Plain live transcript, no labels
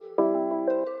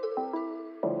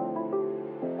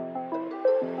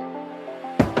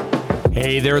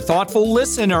Hey there, thoughtful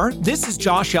listener. This is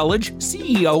Josh Elledge,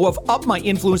 CEO of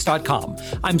UpMyInfluence.com.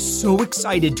 I'm so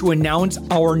excited to announce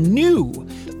our new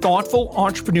Thoughtful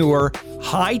Entrepreneur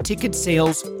high-ticket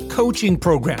sales coaching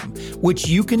program, which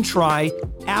you can try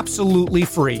absolutely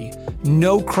free.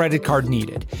 No credit card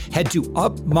needed. Head to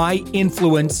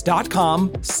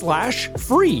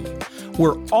UpMyInfluence.com/free.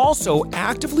 We're also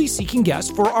actively seeking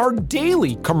guests for our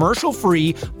daily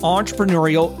commercial-free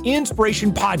entrepreneurial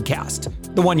inspiration podcast,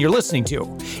 the one you're listening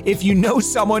to. If you know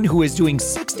someone who is doing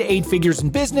 6 to 8 figures in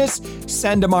business,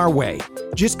 send them our way.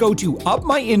 Just go to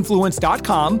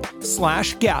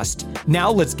UpMyInfluence.com/guest.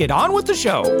 Now let's get on with the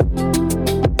show.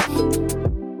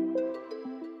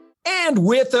 And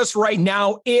with us right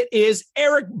now, it is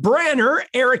Eric Branner.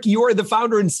 Eric, you are the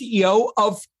founder and CEO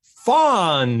of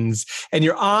Fons, and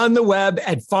you're on the web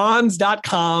at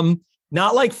Fons.com,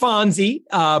 not like Fonzie,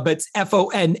 but it's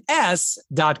FONS.com.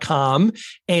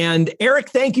 And Eric,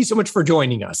 thank you so much for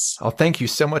joining us. Oh, thank you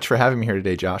so much for having me here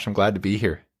today, Josh. I'm glad to be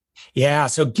here. Yeah.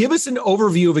 So give us an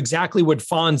overview of exactly what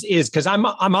Fons is, because I'm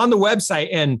on the website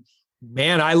and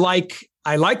man, I like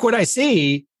what I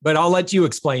see, but I'll let you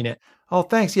explain it. Oh,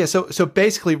 thanks. Yeah. So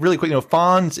basically, really quick,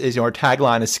 Fons is, our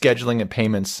tagline is scheduling and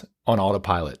payments on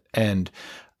autopilot. And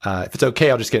if it's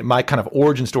okay, I'll just get my kind of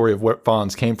origin story of where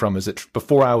Fons came from. Is that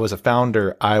before I was a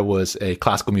founder, I was a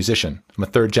classical musician. I'm a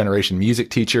third generation music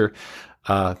teacher.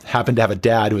 Happened to have a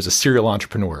dad who was a serial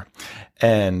entrepreneur.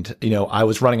 And, I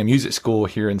was running a music school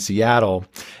here in Seattle,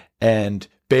 and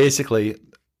basically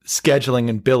scheduling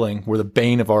and billing were the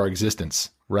bane of our existence,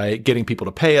 right? Getting people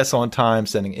to pay us on time,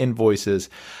 sending invoices.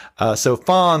 So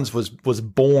Fons was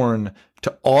born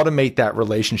to automate that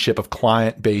relationship of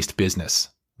client-based business,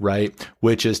 right?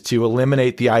 Which is to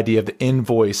eliminate the idea of the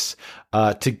invoice,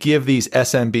 to give these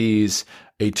SMBs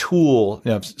a tool,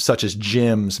 such as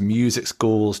gyms, music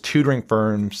schools, tutoring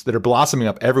firms that are blossoming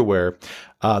up everywhere,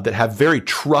 that have very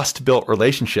trust-built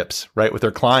relationships, right, with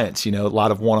their clients. A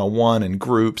lot of one-on-one and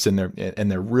groups, and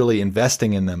they're really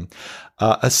investing in them.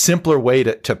 A simpler way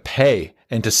to pay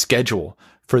and to schedule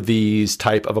for these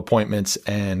type of appointments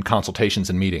and consultations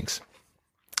and meetings.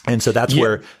 And so that's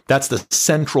that's the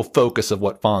central focus of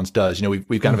what Fons does.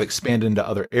 We've kind of expanded into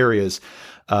other areas,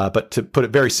 but to put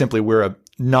it very simply, we're a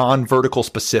non-vertical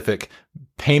specific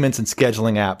payments and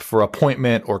scheduling app for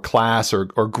appointment or class or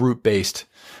group-based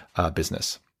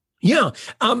business. Yeah.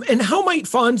 And how might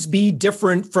Fons be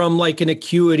different from like an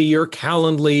Acuity or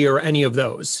Calendly or any of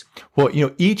those? Well,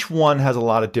 each one has a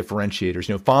lot of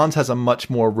differentiators. Fons has a much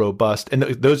more robust, and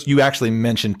those, you actually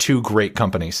mentioned two great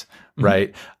companies,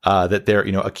 right? That they're,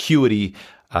 Acuity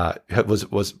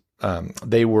was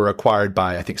they were acquired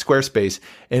by, I think, Squarespace,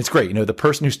 and it's great. The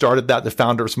person who started that, the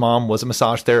founder's mom, was a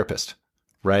massage therapist,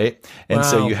 right? And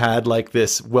so you had like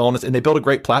this wellness, and they built a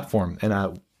great platform,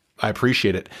 and I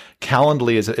appreciate it.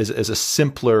 Calendly is a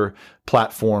simpler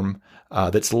platform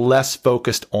that's less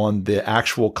focused on the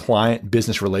actual client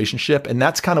business relationship. And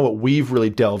that's kind of what we've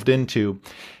really delved into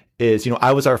is,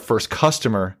 I was our first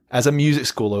customer as a music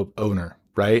school owner,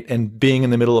 right? And being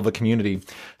in the middle of a community.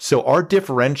 So our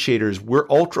differentiators, we're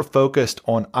ultra focused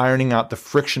on ironing out the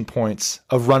friction points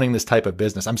of running this type of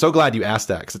business. I'm so glad you asked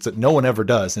that, because no one ever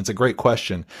does. And it's a great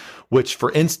question, which,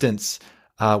 for instance,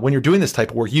 when you're doing this type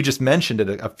of work, you just mentioned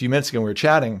it a few minutes ago when we were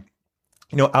chatting,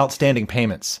 outstanding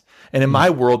payments. And in my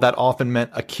world, that often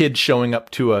meant a kid showing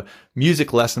up to a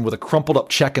music lesson with a crumpled up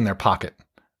check in their pocket,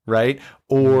 right?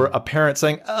 Or a parent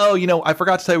saying, oh, I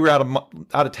forgot to tell you we were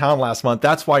out of town last month.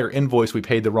 That's why your invoice, we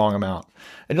paid the wrong amount.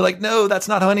 And you're like, no, that's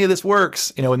not how any of this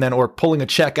works. And then, or pulling a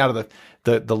check out of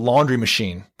the laundry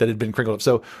machine that had been crinkled up.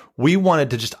 So we wanted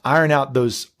to just iron out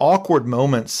those awkward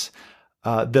moments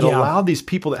that allow these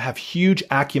people that have huge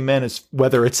acumen, as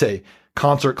whether it's a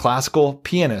concert classical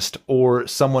pianist or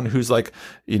someone who's like,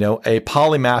 a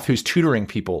polymath who's tutoring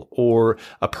people, or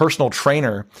a personal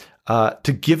trainer,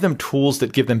 to give them tools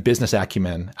that give them business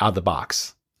acumen out of the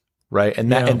box, right?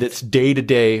 And and it's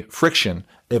day-to-day friction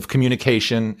of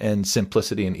communication and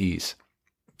simplicity and ease.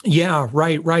 Yeah,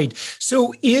 right.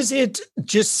 So is it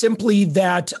just simply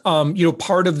that,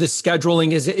 part of the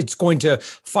scheduling is it's going to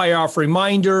fire off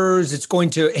reminders? It's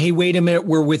going to, hey, wait a minute,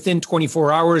 we're within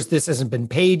 24 hours. This hasn't been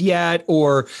paid yet.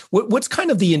 Or what's kind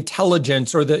of the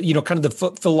intelligence or the, kind of the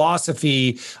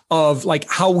philosophy of like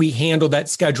how we handle that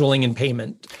scheduling and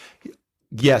payment?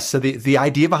 Yes. So the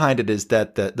idea behind it is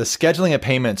that the scheduling and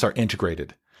payments are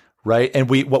integrated. Right. And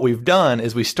what we've done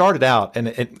is we started out, and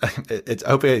it's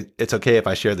okay if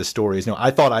I share this story.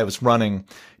 I thought I was running,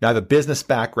 I have a business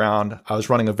background. I was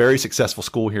running a very successful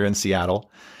school here in Seattle.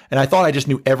 And I thought I just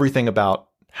knew everything about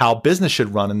how business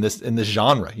should run in this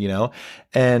genre,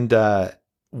 and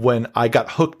when I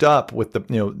got hooked up with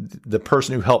the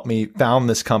person who helped me found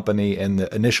this company and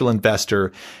the initial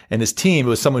investor and his team, it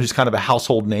was someone who's kind of a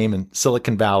household name in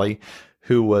Silicon Valley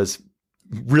who was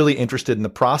really interested in the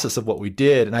process of what we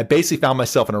did. And I basically found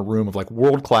myself in a room of like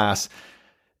world-class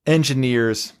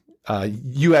engineers,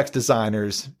 UX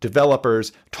designers,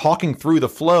 developers talking through the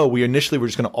flow. We initially were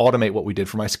just going to automate what we did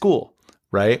for my school,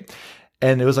 right?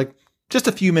 And it was like just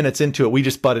a few minutes into it, we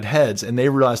just butted heads and they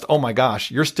realized, oh my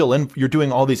gosh, you're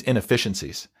doing all these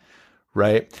inefficiencies,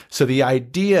 right? So the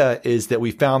idea is that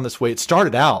we found this way. It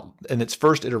started out in its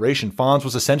first iteration. Fons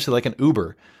was essentially like an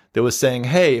Uber that was saying,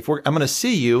 hey, I'm going to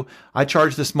see you, I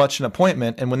charge this much an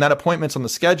appointment. And when that appointment's on the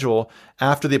schedule,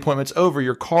 after the appointment's over,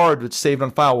 your card that's saved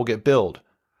on file will get billed.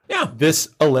 Yeah. This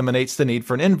eliminates the need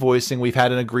for an invoicing. We've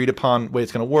had an agreed upon way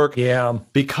it's going to work. Yeah.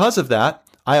 Because of that,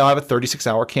 I have a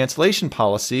 36-hour cancellation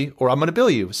policy or I'm going to bill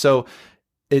you. So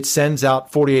it sends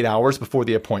out 48 hours before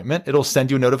the appointment. It'll send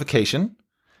you a notification.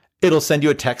 It'll send you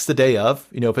a text the day of,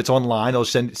 if it's online, it'll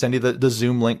send you the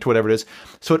Zoom link to whatever it is.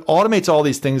 So it automates all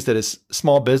these things that as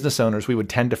small business owners, we would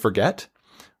tend to forget,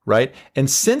 right? And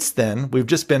since then, we've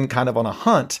just been kind of on a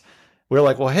hunt. We're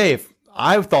like, well, hey, if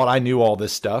I thought I knew all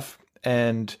this stuff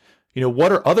and,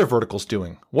 what are other verticals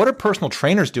doing? What are personal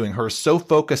trainers doing who are so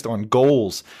focused on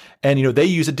goals? And, they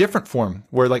use a different form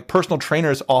where like personal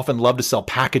trainers often love to sell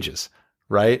packages,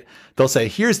 right? They'll say,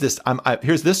 here's this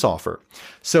offer.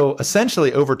 So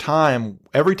essentially over time,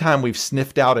 every time we've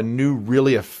sniffed out a new,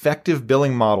 really effective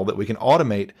billing model that we can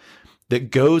automate that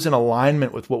goes in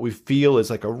alignment with what we feel is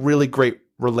like a really great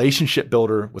relationship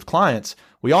builder with clients,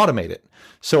 we automate it.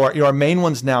 So our main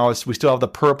ones now is we still have the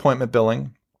per appointment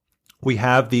billing. We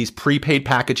have these prepaid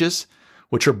packages,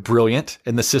 which are brilliant.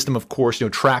 And the system, of course,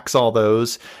 tracks all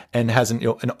those and has an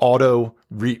auto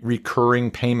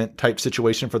recurring payment type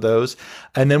situation for those.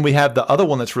 And then we have the other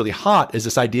one that's really hot is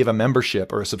this idea of a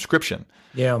membership or a subscription.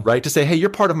 Yeah. Right. To say, hey, you're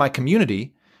part of my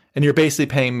community and you're basically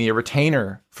paying me a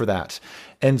retainer for that.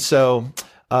 And so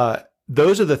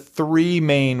those are the three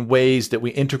main ways that we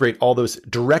integrate all those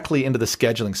directly into the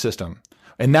scheduling system.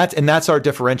 And that's our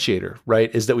differentiator,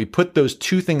 right? Is that we put those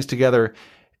two things together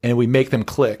and we make them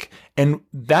click. And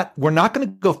that we're not going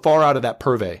to go far out of that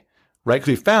purvey, right? Because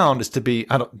we found is to be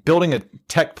building a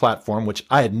tech platform, which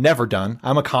I had never done.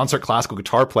 I'm a concert classical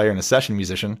guitar player and a session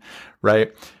musician,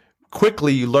 right?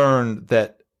 Quickly you learn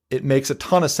that it makes a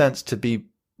ton of sense to be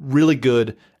really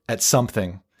good at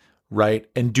something, right?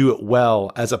 And do it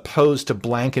well, as opposed to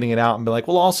blanketing it out and be like,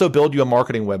 we'll also build you a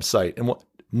marketing website. And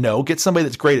no, get somebody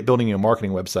that's great at building you a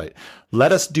marketing website.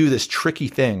 Let us do this tricky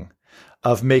thing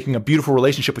of making a beautiful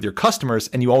relationship with your customers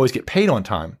and you always get paid on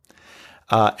time.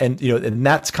 And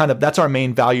that's our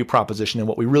main value proposition and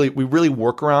what we really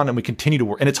work around and we continue to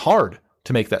work. And it's hard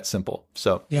to make that simple.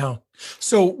 So, yeah.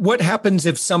 So what happens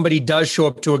if somebody does show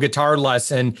up to a guitar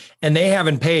lesson and they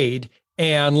haven't paid,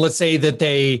 and let's say that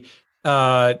they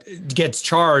gets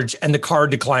charged and the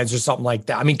card declines or something like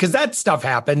that? I mean, because that stuff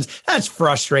happens. That's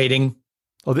frustrating.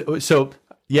 So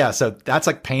that's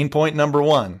like pain point number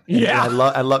one. And yeah.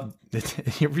 I love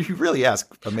you really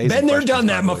ask amazing Been there, done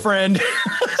that, my way. friend.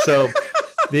 So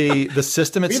the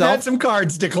system itself. We've had some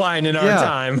cards decline in our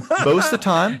time. Most of the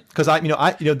time, because I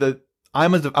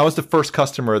was the first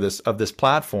customer of this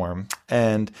platform,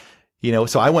 and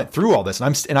so I went through all this,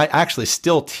 and I actually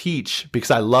still teach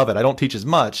because I love it. I don't teach as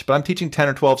much, but I'm teaching 10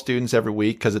 or 12 students every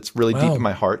week because it's really deep in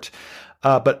my heart.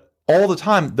 But all the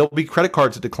time there'll be credit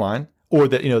cards that decline, or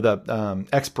the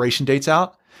expiration date's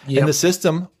out. Yep. And the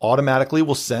system automatically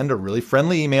will send a really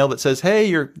friendly email that says,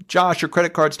 hey, Josh, your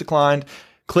credit card's declined.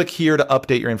 Click here to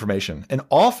update your information. And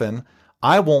often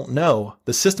I won't know.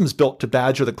 The system's built to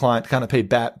badger the client to kind of pay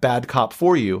bad cop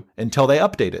for you until they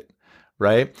update it,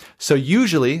 right? So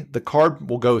usually the card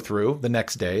will go through the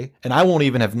next day and I won't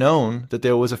even have known that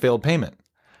there was a failed payment,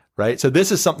 right? So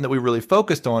this is something that we really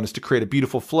focused on, is to create a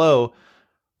beautiful flow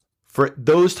for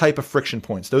those type of friction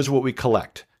points. Those are what we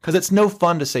collect. Because it's no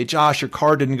fun to say, Josh, your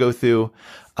card didn't go through.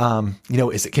 Do you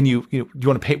want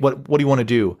to pay? What do you want to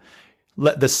do?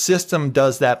 The system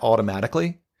does that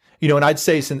automatically. And I'd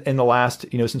say in the last,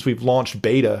 since we've launched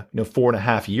beta,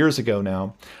 4.5 years ago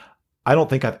now, I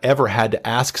don't think I've ever had to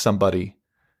ask somebody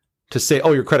to say,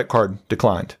 oh, your credit card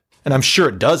declined. And I'm sure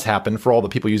it does happen for all the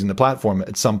people using the platform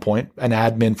at some point. An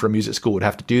admin for a music school would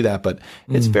have to do that, but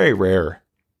it's very rare.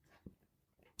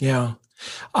 Yeah.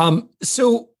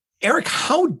 So Eric,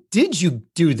 how did you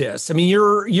do this? I mean,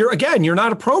 you're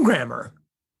not a programmer.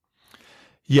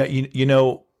 Yeah.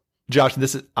 Josh,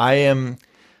 I am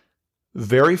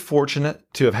very fortunate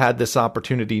to have had this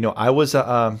opportunity. I was,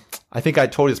 I think I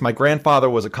told you this, my grandfather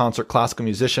was a concert classical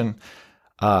musician.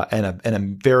 and a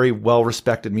very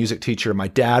well-respected music teacher. My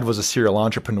dad was a serial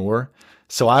entrepreneur.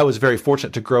 So I was very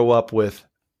fortunate to grow up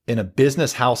in a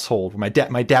business household where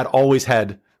my dad always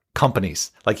had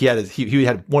companies. Like he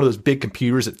had one of those big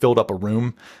computers that filled up a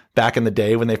room back in the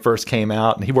day when they first came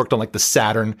out. And he worked on like the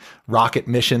Saturn rocket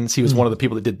missions. He was one of the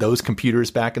people that did those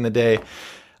computers back in the day.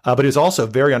 But he was also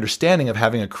very understanding of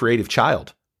having a creative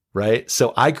child, right?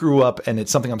 So I grew up, and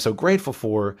it's something I'm so grateful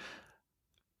for,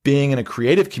 being in a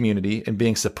creative community and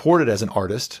being supported as an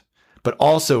artist, but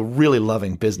also really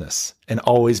loving business and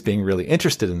always being really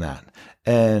interested in that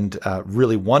and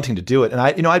really wanting to do it.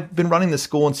 And I've been running this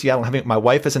school in Seattle, having my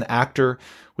wife as an actor.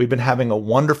 We've been having a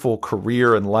wonderful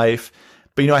career in life.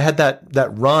 But, I had that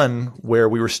run where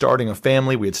we were starting a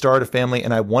family. We had started a family,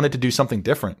 and I wanted to do something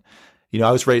different.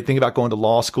 I was ready to think about going to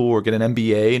law school or get an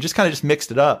MBA, and just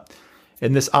mixed it up.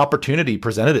 And this opportunity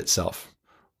presented itself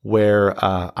where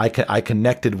I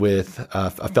connected with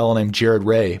a fellow named Jared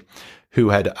Ray, who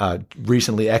had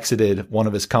recently exited one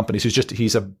of his companies.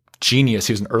 He's a genius.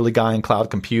 He was an early guy in cloud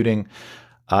computing.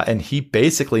 And he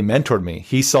basically mentored me.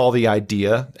 He saw the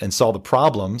idea and saw the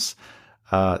problems.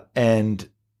 And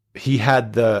he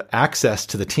had the access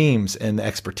to the teams and the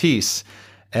expertise.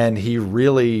 And he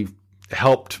really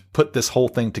helped put this whole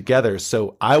thing together.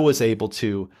 So I was able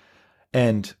to,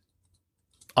 and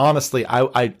honestly,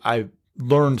 I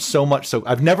learned so much. So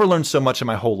I've never learned so much in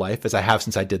my whole life as I have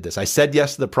since I did this. I said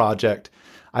yes to the project.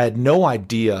 I had no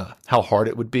idea how hard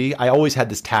it would be. I always had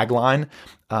this tagline: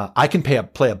 I can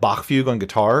play a Bach fugue on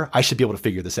guitar. I should be able to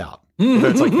figure this out. Whether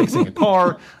it's like fixing a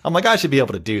car, I'm like, I should be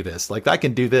able to do this. Like, I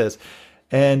can do this.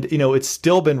 And, it's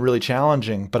still been really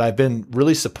challenging, but I've been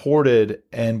really supported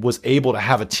and was able to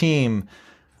have a team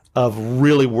of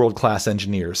really world-class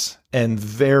engineers and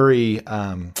very,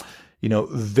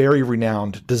 very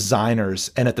renowned designers.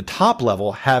 And at the top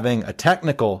level, having a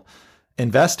technical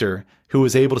investor who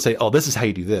was able to say, oh, this is how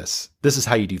you do this. This is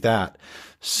how you do that.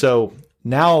 So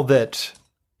now that,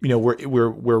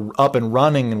 we're up and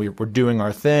running and we're doing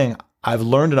our thing, I've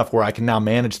learned enough where I can now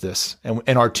manage this.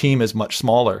 And our team is much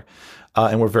smaller.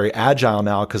 And we're very agile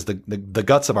now because the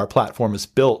guts of our platform is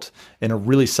built in a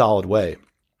really solid way.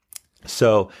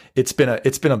 So it's been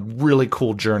a really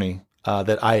cool journey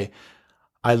that I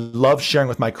love sharing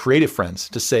with my creative friends,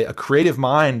 to say a creative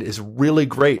mind is really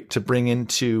great to bring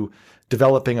into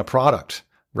developing a product,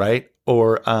 right?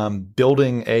 Or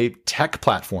building a tech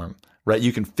platform, right?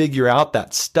 You can figure out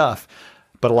that stuff,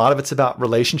 but a lot of it's about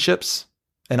relationships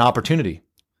and opportunity,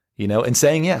 and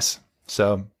saying yes.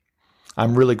 So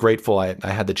I'm really grateful I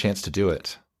had the chance to do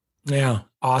it. Yeah.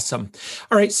 Awesome.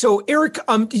 All right. So Eric,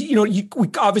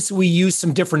 we use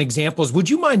some different examples. Would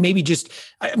you mind maybe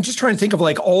I'm just trying to think of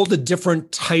like all the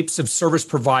different types of service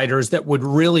providers that would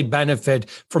really benefit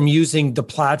from using the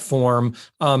platform.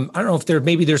 I don't know if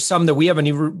there's some that we haven't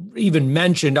even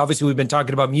mentioned. Obviously, we've been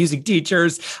talking about music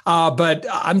teachers, but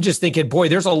I'm just thinking, boy,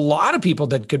 there's a lot of people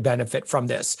that could benefit from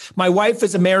this. My wife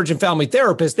is a marriage and family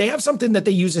therapist. They have something that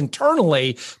they use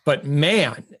internally, but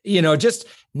man, just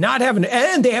not having,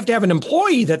 and they have to have an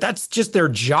employee that's just their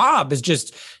job, is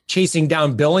just chasing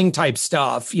down billing type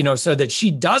stuff, so that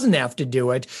she doesn't have to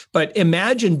do it. But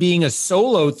imagine being a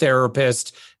solo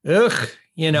therapist. Yes.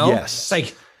 It's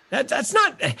like that's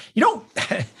not, you don't,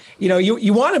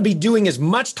 you want to be doing as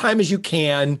much time as you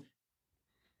can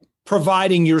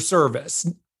providing your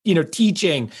service,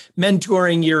 teaching,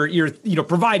 mentoring, your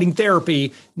providing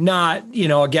therapy, not,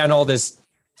 again, all this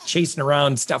chasing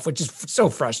around stuff, which is so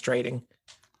frustrating.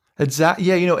 Exactly.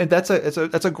 Yeah. And that's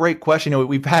a great question.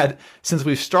 We've had, since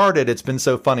we've started, it's been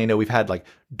so funny. We've had like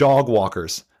dog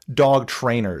walkers, dog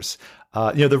trainers.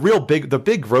 The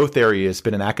big growth area has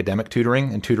been in academic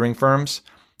tutoring and tutoring firms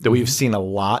that we've seen a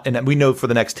lot. And we know for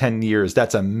the next 10 years,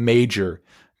 that's a major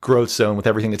growth zone with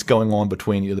everything that's going on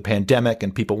between the pandemic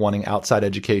and people wanting outside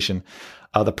education.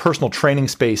 The personal training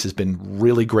space has been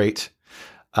really great.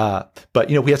 But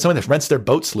we have someone that rents their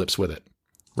boat slips with it.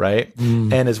 Right.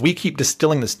 And as we keep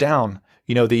distilling this down,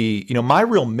 my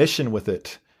real mission with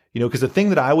it, because the thing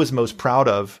that I was most proud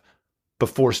of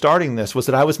before starting this was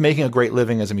that I was making a great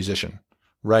living as a musician.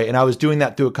 Right. And I was doing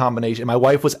that through a combination. My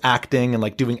wife was acting and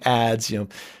like doing ads,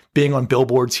 being on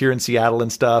billboards here in Seattle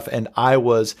and stuff. And I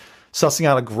was sussing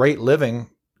out a great living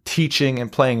teaching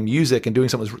and playing music and doing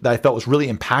something that I felt was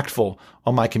really impactful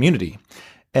on my community.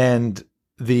 And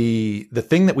the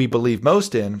thing that we believe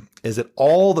most in is that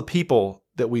all the people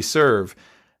that we serve,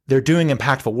 they're doing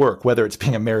impactful work, whether it's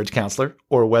being a marriage counselor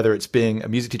or whether it's being a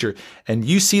music teacher. And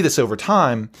you see this over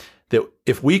time, that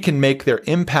if we can make their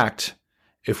impact,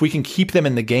 if we can keep them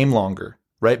in the game longer,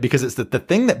 right? Because it's the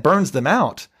thing that burns them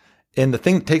out and the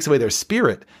thing that takes away their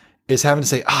spirit is having to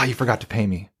say, you forgot to pay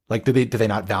me. Like, do they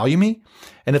not value me?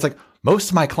 And it's like, most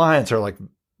of my clients are like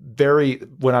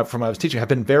when I was teaching, have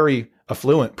been very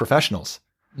affluent professionals.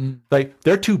 Like,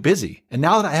 they're too busy. And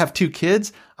now that I have 2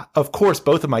 kids, of course,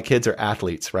 both of my kids are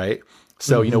athletes, right?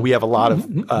 So, we have a lot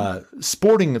of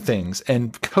sporting things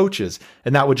and coaches,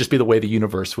 and that would just be the way the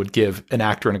universe would give an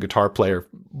actor and a guitar player,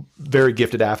 very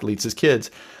gifted athletes as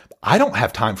kids. I don't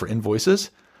have time for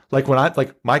invoices. Like, when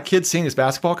my kid's seeing his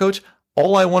basketball coach,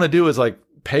 all I want to do is like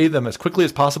pay them as quickly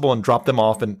as possible and drop them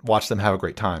off and watch them have a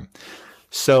great time.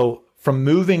 So from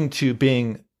moving to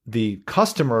being the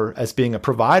customer as being a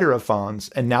provider of Fons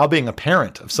and now being a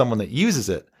parent of someone that uses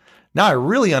it, now I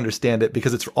really understand it,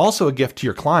 because it's also a gift to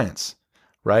your clients,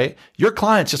 right? Your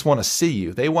clients just want to see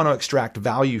you. They want to extract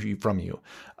value from you.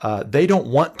 They don't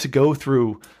want to go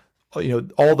through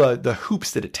all the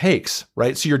hoops that it takes,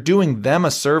 right? So you're doing them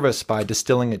a service by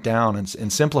distilling it down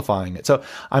and simplifying it. So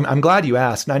I'm glad you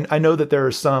asked. And I know that there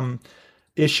are some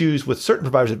issues with certain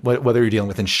providers, whether you're dealing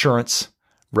with insurance,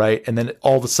 right? And then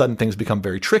all of a sudden things become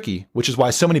very tricky, which is why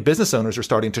so many business owners are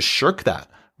starting to shirk that,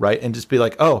 right? And just be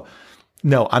like, oh,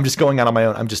 no, I'm just going out on my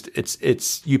own.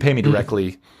 It's you pay me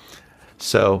directly.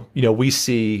 So, we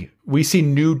see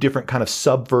new different kind of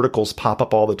sub verticals pop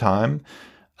up all the time.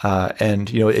 And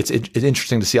it's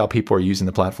interesting to see how people are using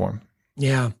the platform.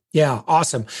 Yeah.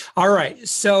 Awesome. All right.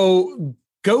 So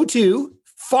go to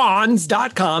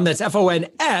Fons.com. That's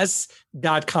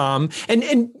FONS.com. And I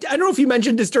don't know if you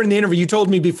mentioned this during the interview. You told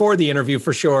me before the interview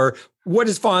for sure. What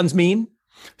does Fons mean?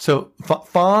 So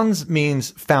Fons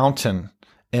means fountain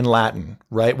in Latin,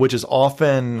 right? Which is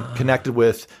often connected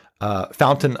with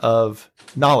fountain of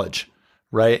knowledge,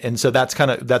 right? And so that's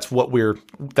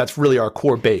really our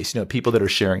core base, people that are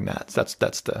sharing that.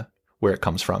 That's where it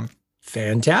comes from.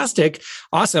 Fantastic.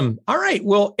 Awesome. All right.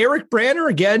 Well, Eric Branner,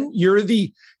 again, you're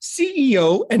the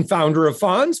CEO and founder of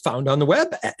Fons, found on the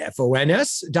web at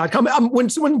FONS.com. When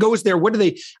someone goes there, what do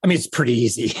they, it's pretty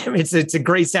easy. It's a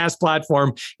great SaaS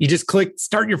platform. You just click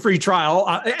start your free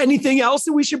trial. Anything else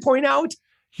that we should point out?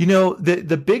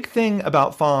 The big thing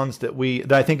about Fons that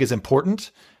I think is important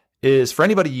is for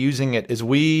anybody using it is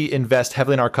we invest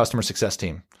heavily in our customer success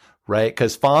team. Right?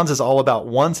 Because Fons is all about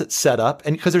once it's set up,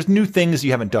 and because there's new things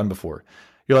you haven't done before.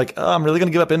 You're like, oh, I'm really going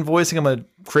to give up invoicing. I'm going to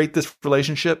create this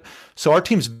relationship. So our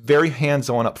team's very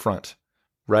hands-on up front,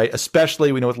 right?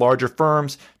 Especially with larger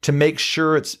firms, to make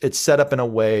sure it's set up in a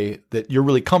way that you're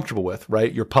really comfortable with,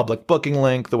 right? Your public booking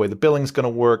link, the way the billing's going to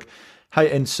work.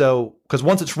 And so, because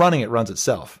once it's running, it runs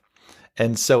itself.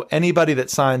 And so anybody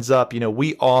that signs up,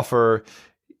 we offer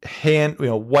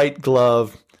white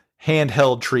glove,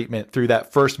 handheld treatment through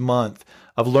that first month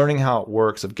of learning how it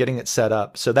works, of getting it set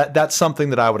up. So that's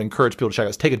something that I would encourage people to check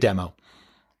out. Take a demo.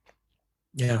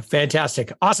 Yeah,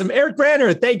 fantastic. Awesome. Eric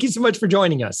Branner, thank you so much for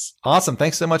joining us. Awesome.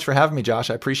 Thanks so much for having me,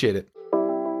 Josh. I appreciate it.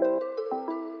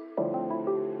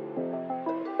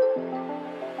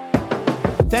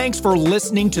 Thanks for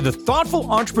listening to the Thoughtful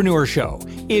Entrepreneur Show.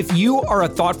 If you are a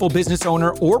thoughtful business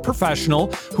owner or professional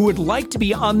who would like to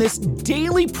be on this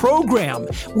daily program,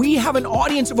 we have an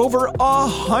audience of over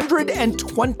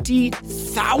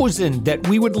 120,000 that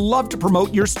we would love to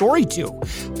promote your story to.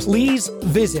 Please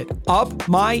visit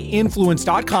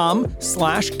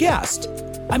upmyinfluence.com/guest.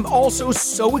 I'm also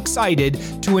so excited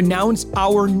to announce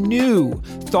our new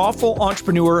Thoughtful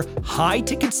Entrepreneur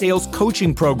high-ticket sales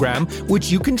coaching program,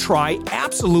 which you can try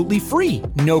absolutely free.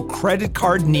 No credit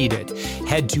card needed.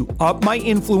 Head to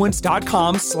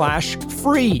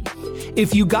upmyinfluence.com/free.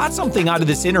 If you got something out of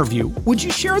this interview, would you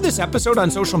share this episode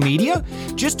on social media?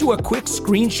 Just do a quick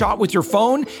screenshot with your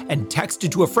phone and text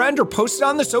it to a friend or post it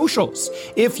on the socials.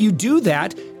 If you do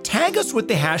that, tag us with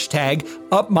the hashtag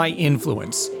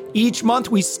UpMyInfluence. Each month,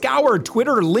 we scour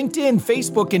Twitter, LinkedIn,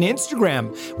 Facebook, and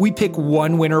Instagram. We pick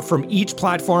one winner from each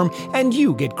platform, and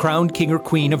you get crowned king or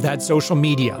queen of that social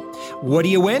media. What do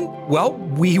you win? Well,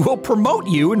 we will promote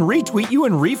you and retweet you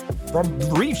and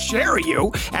reshare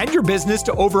you and your business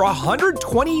to over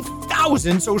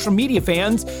 120,000 social media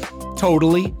fans,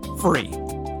 totally free.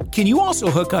 Can you also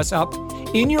hook us up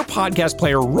in your podcast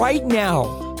player right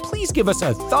now? Please give us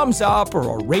a thumbs up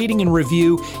or a rating and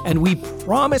review, and we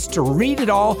promise to read it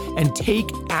all and take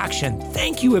action.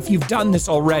 Thank you if you've done this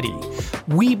already.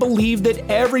 We believe that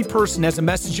every person has a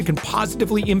message that can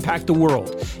positively impact the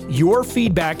world. Your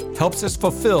feedback helps us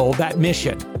fulfill that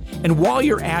mission. And while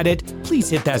you're at it, please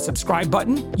hit that subscribe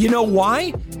button. You know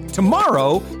why?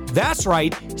 Tomorrow, that's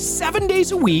right, 7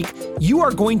 days a week, you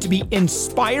are going to be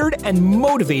inspired and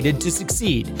motivated to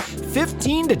succeed.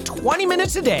 15 to 20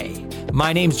 minutes a day.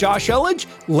 My name's Josh Elledge.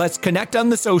 Let's connect on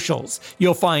the socials.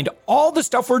 You'll find all the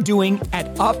stuff we're doing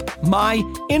at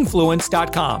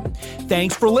upmyinfluence.com.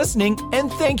 Thanks for listening,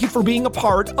 and thank you for being a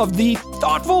part of the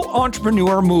thoughtful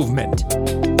entrepreneur movement.